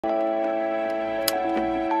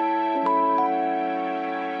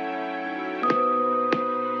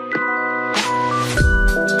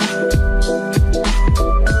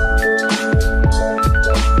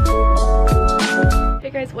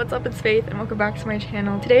guys, what's up? It's Faith and welcome back to my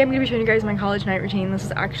channel. Today I'm going to be showing you guys my college night routine. This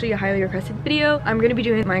is actually a highly requested video. I'm going to be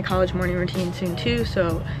doing my college morning routine soon too,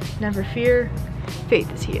 so never fear,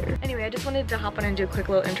 Faith is here. Anyway, I just wanted to hop on and do a quick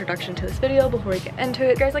little introduction to this video before we get into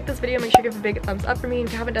it. If you guys like this video, make sure to give a big thumbs up for me.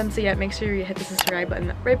 If you haven't done so yet, make sure you hit the subscribe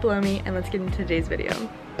button right below me, and let's get into today's video.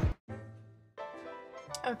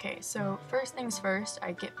 Okay, so first things first,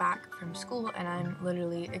 I get back from school and I'm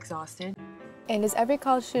literally exhausted. And as every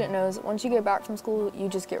college student knows, once you get back from school, you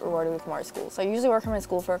just get rewarded with more school. So I usually work on my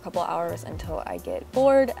school for a couple hours until I get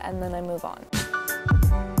bored and then I move on.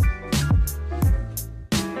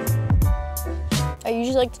 I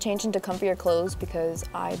usually like to change into comfier clothes because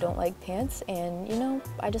I don't like pants and, you know,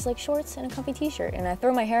 I just like shorts and a comfy t-shirt. And I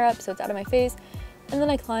throw my hair up so it's out of my face, and then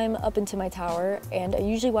I climb up into my tower and I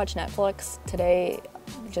usually watch Netflix. Today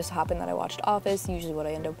it just happened that I watched Office, usually what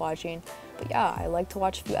I end up watching. But yeah, I like to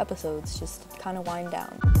watch a few episodes, just kind of wind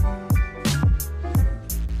down.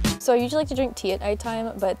 So I usually like to drink tea at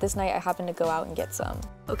nighttime, but this night I happened to go out and get some.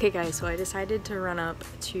 Okay guys, so I decided to run up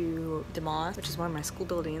to DeMoss, which is one of my school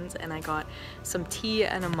buildings, and I got some tea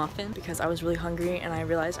and a muffin because I was really hungry and I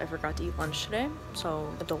realized I forgot to eat lunch today,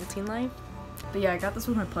 so adulting life. But yeah, I got this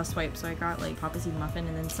with my plus swipe, so I got like poppy seed muffin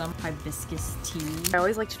and then some hibiscus tea. I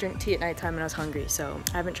always like to drink tea at nighttime when I was hungry, so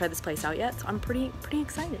I haven't tried this place out yet, so I'm pretty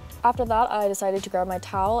excited. After that, I decided to grab my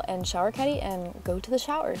towel and shower caddy and go to the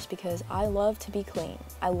showers because I love to be clean.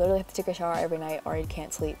 I literally have to take a shower every night or I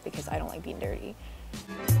can't sleep because I don't like being dirty.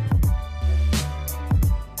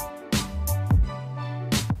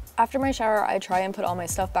 After my shower, I try and put all my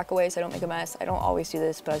stuff back away so I don't make a mess. I don't always do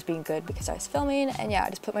this, but I was being good because I was filming, and yeah, I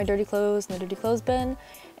just put my dirty clothes in the dirty clothes bin,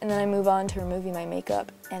 and then I move on to removing my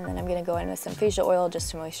makeup, and then I'm gonna go in with some facial oil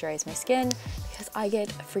just to moisturize my skin because I get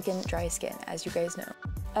freaking dry skin, as you guys know.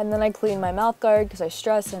 And then I clean my mouth guard because I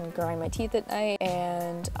stress and grind my teeth at night,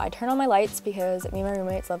 and I turn on my lights because me and my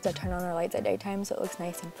roommates love to turn on our lights at daytime so it looks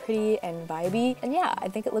nice and pretty and vibey, and yeah, I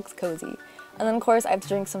think it looks cozy. And then of course I have to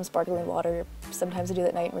drink some sparkling water. Sometimes I do that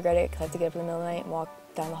at night and regret it because I have to get up in the middle of the night and walk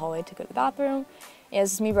down the hallway to go to the bathroom. Yeah,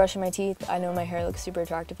 this is me brushing my teeth. I know my hair looks super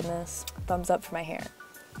attractive in this. Thumbs up for my hair.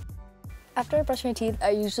 After I brush my teeth, I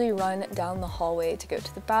usually run down the hallway to go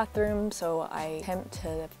to the bathroom, so I attempt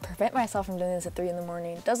to prevent myself from doing this at 3 in the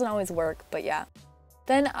morning. It doesn't always work, but yeah.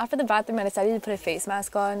 Then after the bathroom, I decided to put a face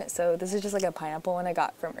mask on, so this is just like a pineapple one I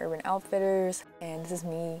got from Urban Outfitters, and this is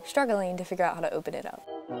me struggling to figure out how to open it up.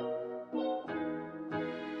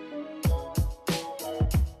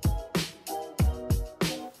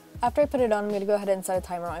 After I put it on, I'm going to go ahead and set a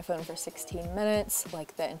timer on my phone for 16 minutes,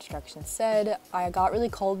 like the instructions said. I got really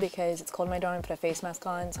cold because it's cold in my dorm and put a face mask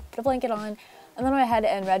on, so I put a blanket on, and then I went ahead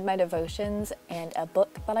and read my devotions and a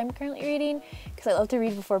book that I'm currently reading, because I love to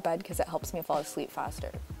read before bed because it helps me fall asleep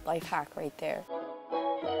faster. Life hack right there.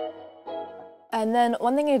 And then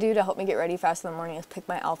one thing I do to help me get ready fast in the morning is pick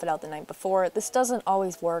my outfit out the night before. This doesn't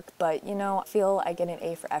always work, but you know, I feel I get an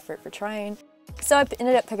A for effort for trying. So I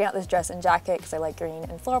ended up picking out this dress and jacket because I like green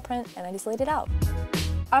and floral print, and I just laid it out.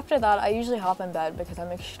 After that, I usually hop in bed because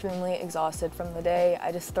I'm extremely exhausted from the day.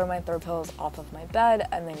 I just throw my throw pillows off of my bed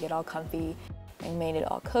and then get all comfy and made it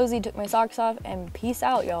all cozy, took my socks off, and peace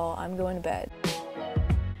out, y'all. I'm going to bed.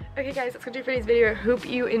 Okay guys, that's gonna do it for today's video. I hope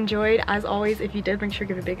you enjoyed. As always, if you did, make sure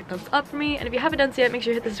to give a big thumbs up for me. And if you haven't done so yet, make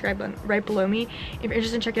sure to hit the subscribe button right below me. If you're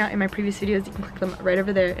interested in checking out my previous videos, you can click them right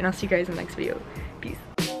over there. And I'll see you guys in the next video. Peace.